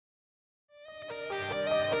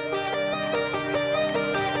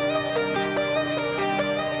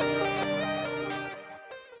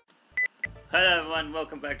Hello everyone,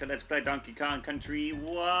 welcome back to Let's Play Donkey Kong Country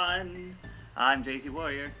 1. I'm JC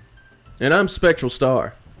Warrior. And I'm Spectral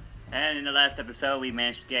Star. And in the last episode we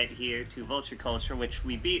managed to get here to Vulture Culture, which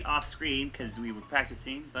we beat off screen because we were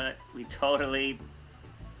practicing, but we totally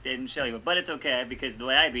didn't show you. But it's okay because the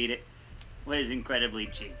way I beat it was incredibly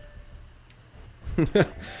cheap.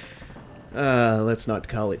 Let's not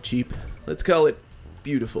call it cheap. Let's call it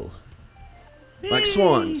beautiful. Like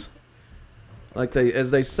swans. Like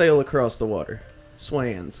as they sail across the water.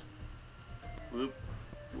 Swans. Whoop,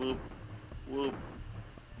 whoop, whoop.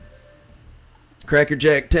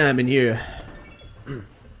 Crackerjack time in here.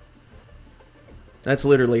 That's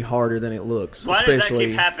literally harder than it looks. Why does that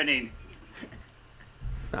keep happening?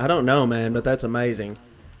 I don't know, man, but that's amazing.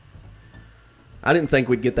 I didn't think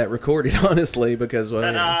we'd get that recorded, honestly, because well,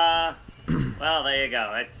 ta-da! Well, there you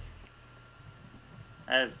go.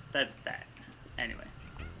 That's that. Anyway.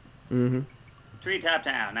 Mm-hmm. Treetop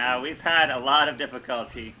Town. Now, we've had a lot of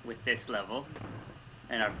difficulty with this level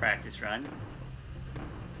in our practice run.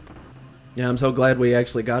 Yeah, I'm so glad we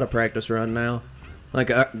actually got a practice run now. Like,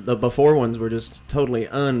 the before ones were just totally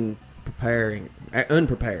unprepared.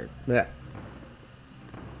 Yeah.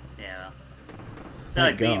 Yeah. It's not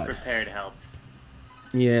like being prepared helps.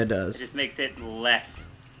 Yeah, it does. It just makes it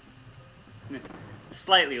less...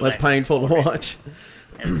 slightly less painful to watch.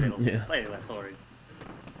 Yeah. Slightly less horrid.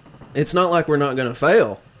 It's not like we're not going to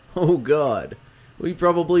fail. Oh, God. We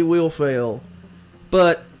probably will fail.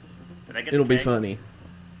 But it'll be funny.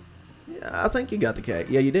 Yeah, I think you got the cake.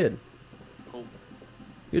 Yeah, you did. Cool.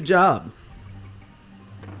 Good job.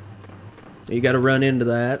 You got to run into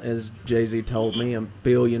that, as Jay-Z told me a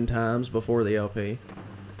billion times before the LP.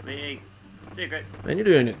 Big secret. Man,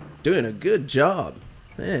 you're doing a good job.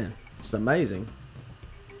 Man, it's amazing.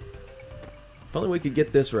 If only we could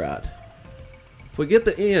get this right. If we get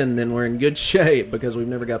the end, then we're in good shape, because we've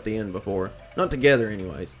never got the end before. Not together,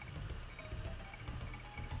 anyways.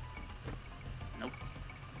 Nope.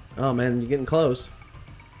 Oh, man, you're getting close.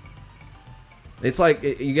 It's like,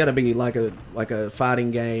 you gotta be like a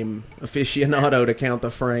fighting game aficionado to count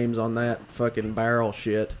the frames on that fucking barrel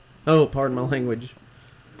shit. Oh, pardon my language.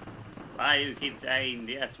 Why do you keep saying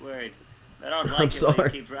the S word? I don't like it when you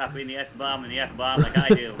keep dropping the S-bomb and the F-bomb like I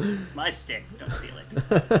do. It's my stick. Don't steal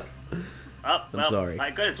it. Oh, well, I'm sorry. I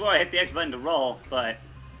could have swore I hit the X button to roll, but...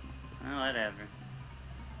 oh, whatever.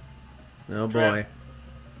 Oh, boy.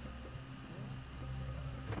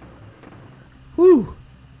 Whew.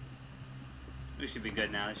 We should be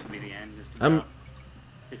good now. This should be the end. Just about.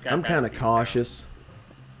 I'm kind of cautious,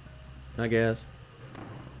 I guess.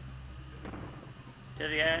 To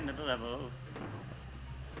the end of the level.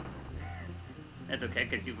 That's okay,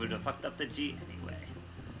 because you would have fucked up the G anyway.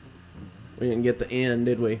 We didn't get the end,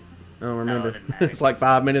 did we? I don't remember. No, it didn't matter. It's like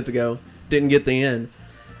 5 minutes ago. Didn't get the end.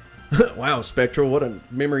 Wow, Spectral, what a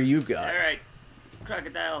memory you've got. Alright.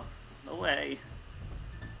 Crocodile, away.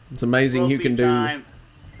 It's amazing you can time.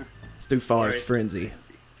 do... Let's do Forest Frenzy.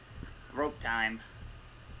 Rope time.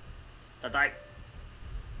 Die.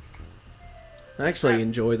 I actually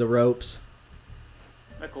enjoy the ropes.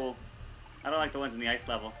 They're cool. I don't like the ones in the ice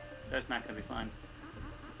level. That's not going to be fun.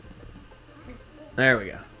 There we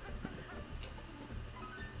go.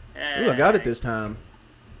 Hey. Ooh, I got it this time.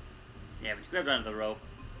 Yeah, but you grabbed onto the rope.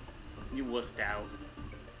 You wussed out.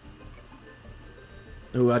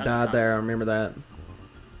 Ooh, I died there. I remember that.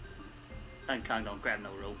 Donkey Kong don't grab no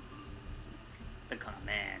rope. Donkey Kong,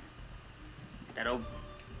 man. That O.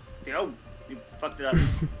 The O. You fucked it up.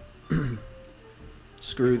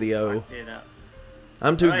 Screw the O. Fucked it up.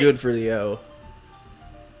 I'm too good for the O.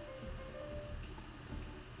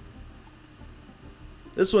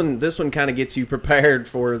 This one kind of gets you prepared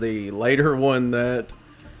for the later one that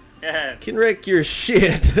can wreck your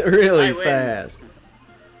shit really fast.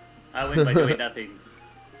 I win by doing nothing.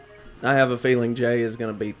 I have a feeling Jay is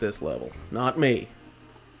going to beat this level. Not me.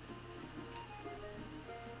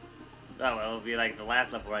 Oh, well, it'll be like the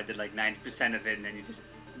last level where I did like 90% of it and then you just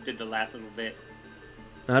did the last little bit.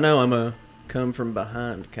 I know, I'm a come from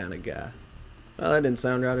behind kind of guy. Well, that didn't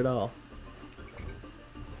sound right at all.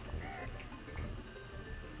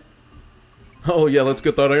 Oh, yeah, let's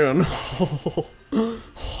get that in.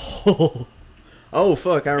 Oh,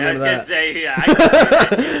 fuck, I remember that. I was just saying, yeah,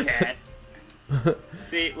 I can't.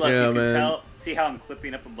 See, look, yeah, you can man. tell, see how I'm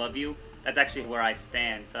clipping up above you? That's actually where I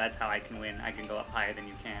stand, so that's how I can win. I can go up higher than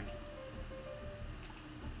you can.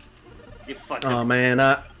 You fucked up. Oh, man,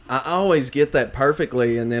 I always get that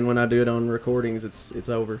perfectly, and then when I do it on recordings, it's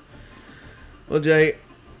over. Well, Jay,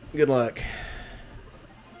 good luck.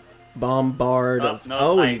 Bombard. Oh,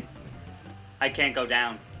 no, I can't go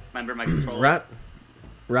down. Remember my controller?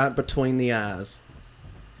 Right between the eyes.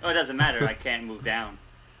 Oh, it doesn't matter. I can't move down.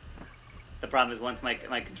 The problem is once my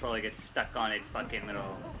controller gets stuck on its fucking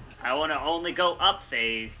little... I want to only go up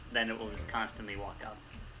phase, then it will just constantly walk up.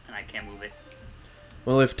 And I can't move it.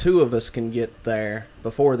 Well, if two of us can get there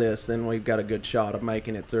before this, then we've got a good shot of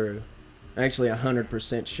making it through. Actually,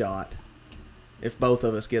 100% shot. If both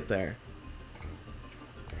of us get there.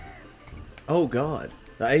 Oh, God.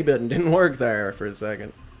 The A button didn't work there for a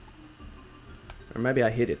second. Or maybe I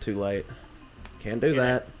hit it too late. Can't do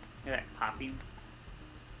that. Hear that popping?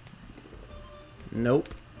 Nope.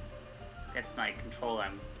 That's my controller.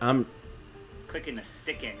 I'm clicking the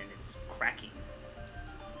stick in and it's cracking.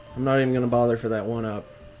 I'm not even going to bother for that one up.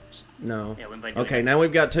 No. Yeah, okay, now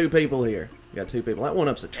we've got two people here. We got two people. That one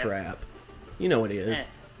up's a trap. You know what it is.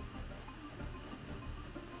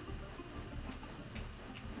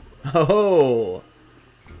 Oh,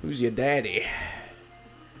 who's your daddy?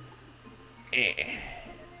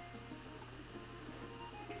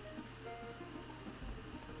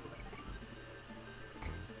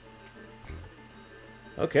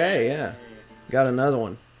 Okay, yeah. Got another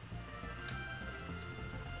one.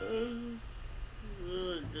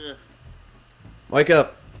 Wake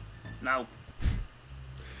up. No.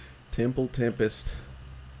 Temple Tempest.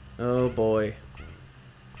 Oh boy.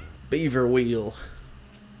 Beaver Wheel.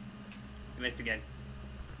 You missed again.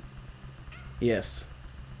 Yes.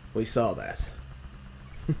 We saw that.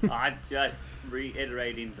 I'm just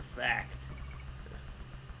reiterating the fact.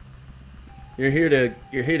 You're here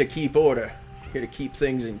to keep order. Here to keep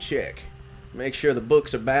things in check. Make sure the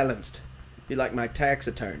books are balanced. Be like my tax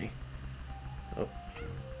attorney. Oh.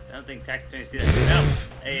 I don't think tax attorneys do that.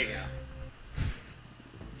 No. There you go.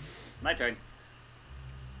 My turn.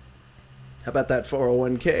 How about that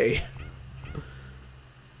 401k?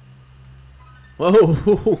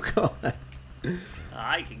 Whoa, God.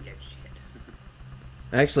 I can get shit.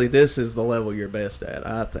 Actually, this is the level you're best at,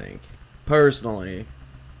 I think. Personally.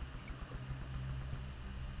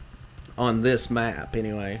 On this map,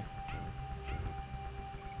 anyway.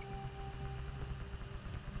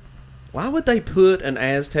 Why would they put an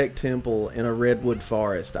Aztec temple in a redwood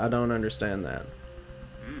forest? I don't understand that.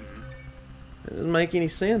 It doesn't make any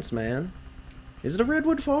sense, man. Is it a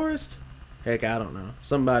redwood forest? Heck, I don't know.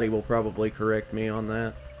 Somebody will probably correct me on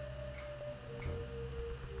that.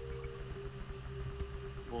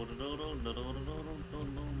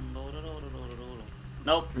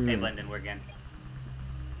 Nope. Hey, button didn't work again.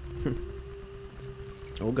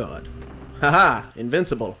 Oh, God. Haha!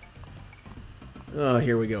 Invincible. Oh,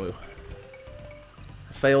 here we go.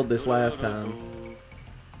 I failed this last time.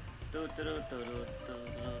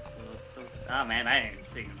 Oh man, I ain't even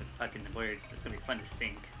singing with fucking the words. It's gonna be fun to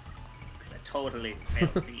sing. Because I totally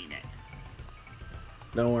failed singing it.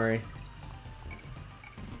 Don't worry.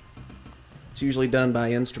 It's usually done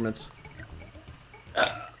by instruments.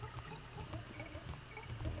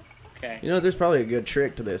 Okay. You know, there's probably a good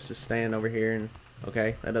trick to this. Just stand over here and...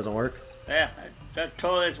 Okay, that doesn't work. Yeah, that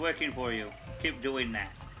totally is working for you. Keep doing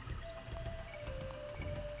that.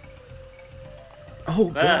 Oh,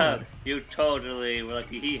 God. You totally were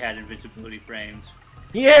lucky he had invisibility frames.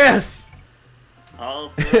 Yes!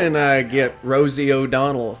 All and I get Rosie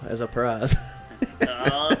O'Donnell as a prize.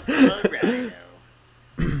 All for Rhino.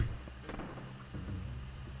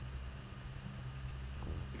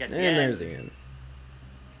 And there's the end.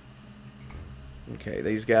 Okay,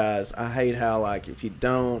 these guys, I hate how, like, if you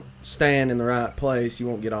don't stand in the right place, you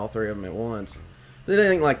won't get all three of them at once. It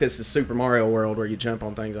ain't like this is Super Mario World where you jump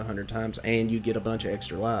on things 100 times and you get a bunch of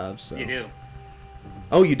extra lives. So. You do.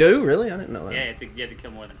 Oh, you do? Really? I didn't know that. Yeah, you have to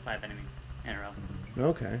kill more than 5 enemies in a row.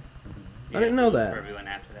 Okay. I didn't know that. For everyone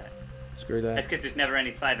after that. Screw that. That's because there's never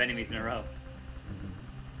any 5 enemies in a row.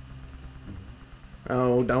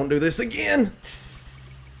 Oh, don't do this again!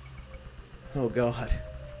 Oh, God.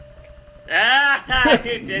 Ah!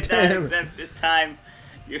 You did that, except this time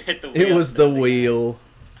you hit the wheel. It was the wheel.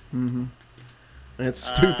 Mm-hmm. That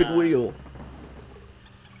stupid wheel.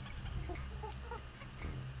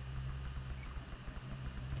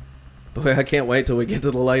 Boy, I can't wait till we get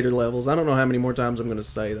to the later levels. I don't know how many more times I'm going to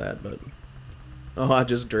say that, but... Oh, I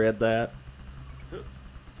just dread that.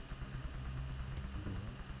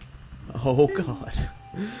 Oh, God.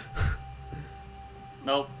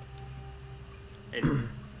 Nope.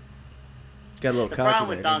 Got a little the problem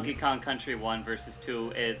with Donkey Kong Country 1 versus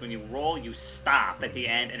 2 is when you roll, you stop at the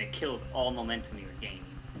end, and it kills all momentum you're gaining.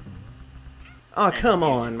 Oh, and come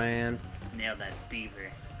on, man. Nail that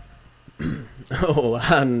beaver. Oh,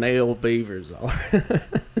 I nail beavers all.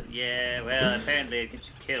 Yeah, well, apparently it gets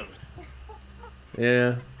you killed.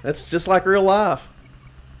 Yeah, that's just like real life.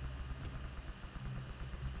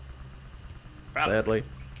 Probably.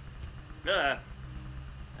 Sadly.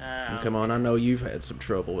 Come on, I know you've had some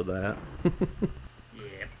trouble with that.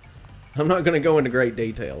 Yep. I'm not going to go into great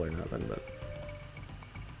detail or nothing, but...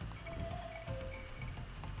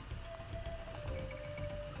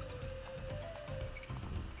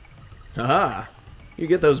 Aha! You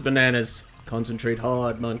get those bananas. Concentrate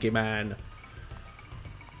hard, monkey man.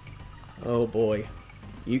 Oh boy.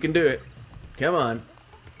 You can do it. Come on.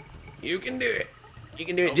 You can do it. You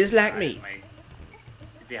can do it just like me.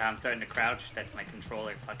 See how I'm starting to crouch? That's my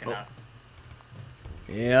controller fucking up.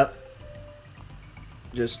 Yep.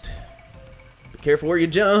 Just be careful where you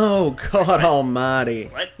jump. Oh, God almighty.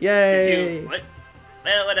 What? Yay. What?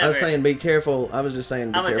 Well, whatever. I was saying be careful. I was just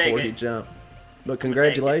saying be careful where you jump. But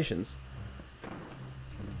congratulations.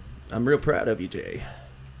 I'm real proud of you, Jay.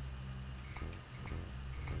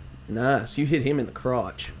 Nice. You hit him in the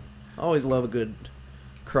crotch. I always love a good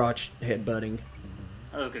crotch headbutting.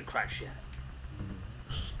 I love a good crotch shot.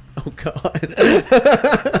 Oh, God.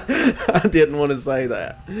 I didn't want to say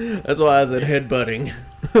that. That's why I said headbutting.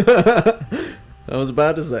 I was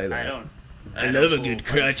about to say that. I love a good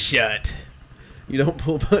crotch shot. You don't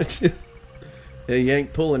pull punches? Yeah, you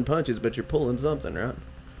ain't pulling punches, but you're pulling something, right?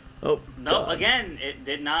 Oh, no, again, it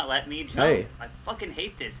did not let me jump. Hey. I fucking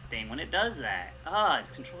hate this thing when it does that. Ah,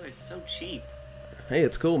 this controller is so cheap. Hey,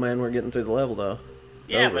 it's cool, man. We're getting through the level, though.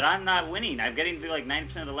 Yeah, but I'm not winning. I'm getting through like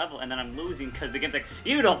 90% of the level, and then I'm losing because the game's like,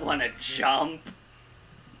 you don't want to jump.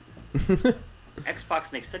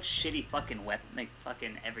 Xbox makes such shitty fucking make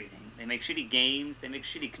fucking everything. They make shitty games, they make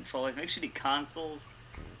shitty controllers, they make shitty consoles.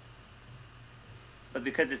 But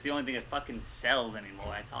because it's the only thing that fucking sells anymore,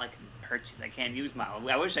 that's all I can purchase. I can't use my...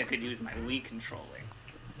 I wish I could use my Wii controller.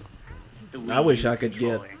 It's the Wii I wish I could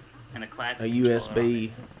get and a classic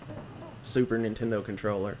USB Super Nintendo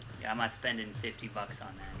controller. Yeah, I'm not spending $50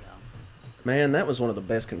 on that, though. Man, that was one of the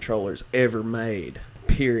best controllers ever made.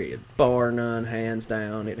 Period. Bar none, hands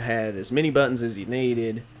down. It had as many buttons as you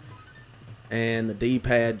needed. And the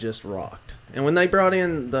D-pad just rocked. And when they brought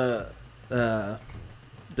in the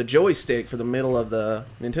joystick for the middle of the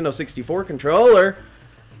Nintendo 64 controller,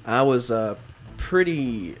 I was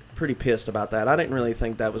pretty pissed about that. I didn't really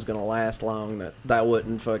think that was going to last long, that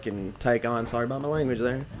wouldn't fucking take on, sorry about my language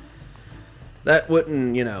there, that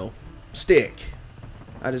wouldn't, you know, stick.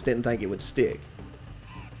 I just didn't think it would stick.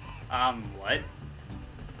 What?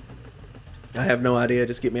 I have no idea.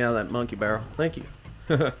 Just get me out of that monkey barrel. Thank you.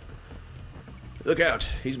 Look out.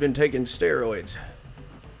 He's been taking steroids.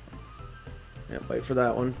 Yeah, wait for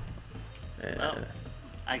that one. Well,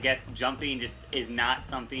 I guess jumping just is not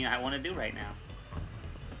something I want to do right now.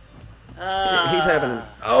 He's having...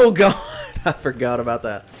 Oh, God. I forgot about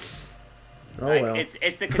that. Oh, like, well. It's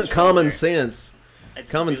the controller. Common sense.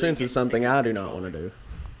 Common really sense is something I do not want to do.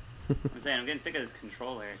 I'm saying, I'm getting sick of this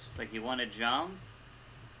controller. It's just like, you want to jump?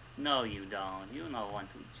 No, you don't. You don't want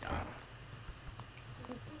to jump.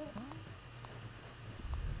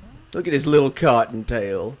 Look at his little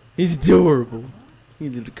cottontail. He's adorable.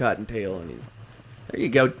 He's a little cottontail on him. There you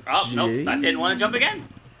go. Oh, nope. I didn't want to jump again.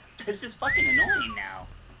 It's just fucking annoying now.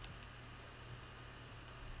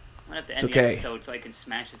 I'm going to have to end the episode so I can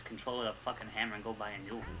smash this controller with a fucking hammer and go buy a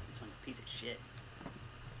new one. This one's a piece of shit.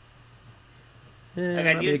 Yeah, like,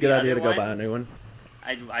 might be a good idea to go buy a new one.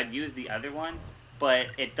 I'd use the other one, but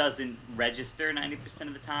it doesn't register 90%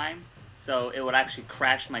 of the time. So it would actually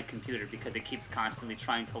crash my computer because it keeps constantly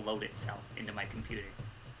trying to load itself into my computer.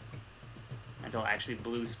 And so I'll actually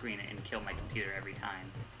blue screen it and kill my computer every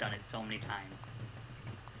time. It's done it so many times.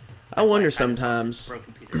 I wonder sometimes...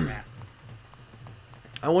 Broken piece of crap.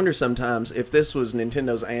 I wonder sometimes if this was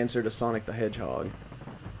Nintendo's answer to Sonic the Hedgehog.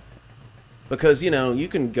 Because, you know, you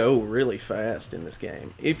can go really fast in this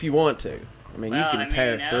game. If you want to. I mean, you can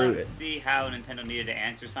tear through it. I don't see how Nintendo needed to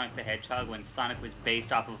answer Sonic the Hedgehog when Sonic was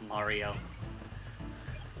based off of Mario.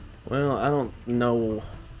 Well, I don't know.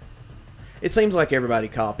 It seems like everybody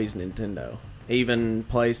copies Nintendo. Even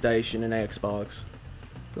PlayStation and Xbox.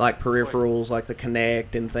 Like peripherals, like the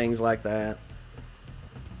Kinect and things like that.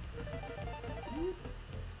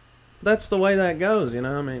 That's the way that goes, you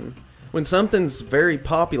know? I mean, when something's very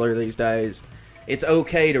popular these days, it's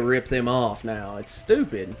okay to rip them off now. It's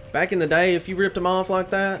stupid. Back in the day, if you ripped them off like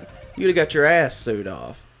that, you'd have got your ass sewed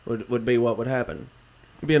off, would be what would happen.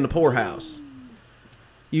 You'd be in the poorhouse.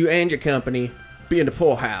 You and your company be in the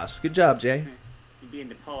poorhouse. Good job, Jay. You'd be in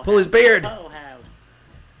the poorhouse. Pull his beard. The poorhouse.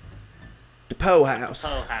 The poorhouse. The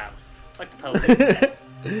poorhouse. Fuck the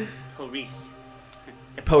police. Police.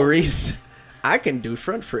 The police. I can do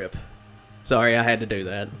front flip. Sorry, I had to do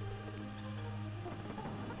that.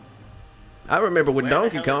 I remember when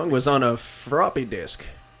Donkey Kong was on a floppy disk.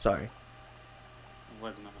 Sorry. It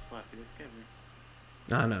wasn't on a floppy disk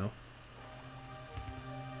ever. I know.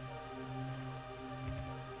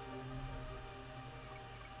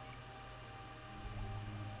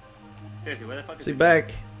 Seriously, where the fuck is See, it?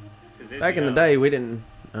 back Back in the day, we didn't...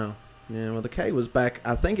 Oh. Yeah, well, the K was back...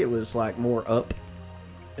 I think it was, like, more up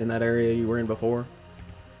in that area you were in before.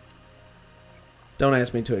 Don't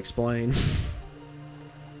ask me to explain.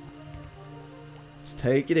 Just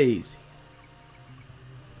take it easy.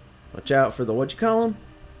 Watch out for the... What'd you call them?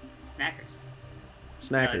 Snackers.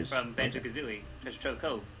 Snackers. From Banjo-Kazooie. Treasure Trove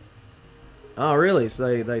Cove. Oh, really?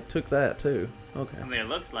 So they took that, too. Okay. I mean, it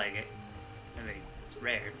looks like it. I mean, it's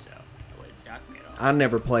rare, so it wouldn't shock me at all. I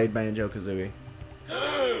never played Banjo-Kazooie.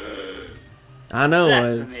 I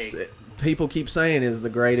know. People keep saying it's the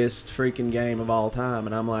greatest freaking game of all time,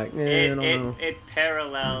 and I'm like, I don't know. It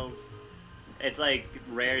parallels... It's like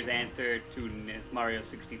Rare's answer to Mario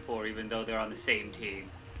 64, even though they're on the same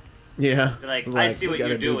team. Yeah. They're like, I see what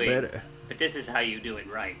you're doing, but this is how you do it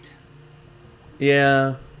right.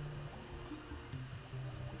 Yeah.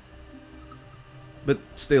 But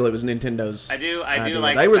still, it was Nintendo's. I do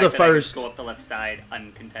like they were the first. Go up the left side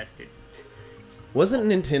uncontested. Wasn't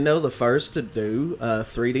Nintendo the first to do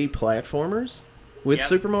 3D platformers with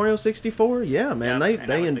Super Mario 64? Yeah, man,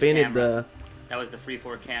 they invented the. That was the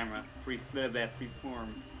freeform camera.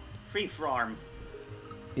 Freeform.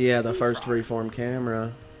 Yeah, the first freeform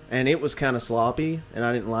camera, and it was kind of sloppy, and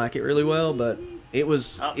I didn't like it really well, but it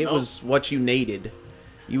was was what you needed.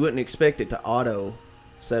 You wouldn't expect it to auto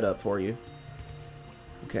set up for you.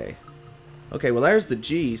 Okay. Okay, well, there's the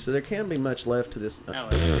G, so there can't be much left to this. No,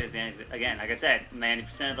 it is the exit. Again, like I said,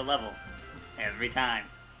 90% of the level. Every time.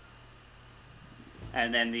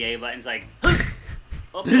 And then the A button's like,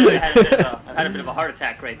 oh, I've had a bit of a heart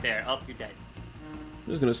attack right there. Oh, you're dead.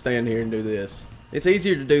 I'm just going to stand here and do this. It's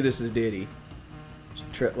easier to do this as Diddy.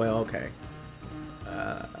 Well, okay.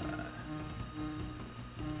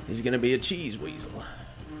 He's going to be a cheese weasel.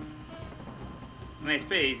 I mean, it's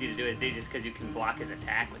pretty easy to do as Diddy just because you can block his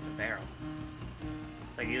attack with the barrel.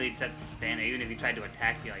 Like, you just have to stand there. Even if you tried to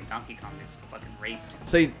attack you like Donkey Kong, it's fucking raped.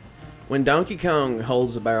 See, when Donkey Kong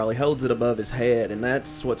holds the barrel, he holds it above his head, and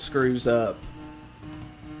that's what screws up.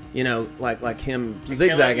 You know, like him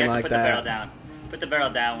zigzagging like that. Put the barrel down. Put the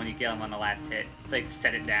barrel down when you kill him on the last hit. Just like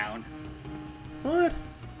set it down. What?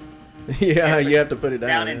 Yeah, you have to put it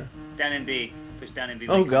down. Down in B. Just push down in B.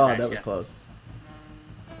 Oh god, that was close.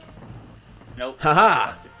 Nope.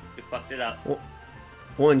 Haha! You fucked it up.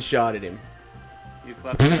 One shot at him. You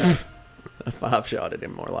fucked it up. A 5 shot at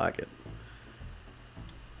him, more like it.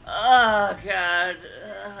 Oh god.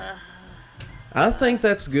 I think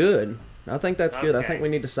that's good. I think that's good. I think we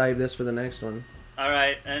need to save this for the next one.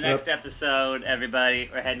 Alright, in the next episode,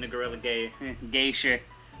 everybody, we're heading to Gorilla Glacier.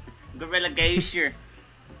 Gorilla Glacier.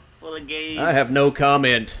 Full of gays. I have no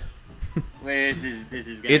comment. This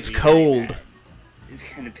is gonna be cold. Bad.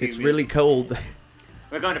 It's gonna be really cold.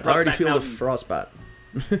 We're going to I already feel the frostbite.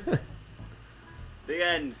 The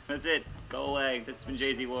end. That's it. Go away. This has been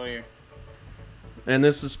Jay-Z Warrior. And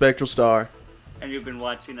this is Spectral Star. And you've been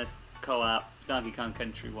watching us co-op Donkey Kong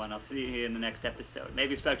Country 1. I'll see you in the next episode.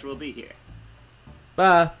 Maybe Spectral will be here.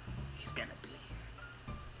 Bye. He's gonna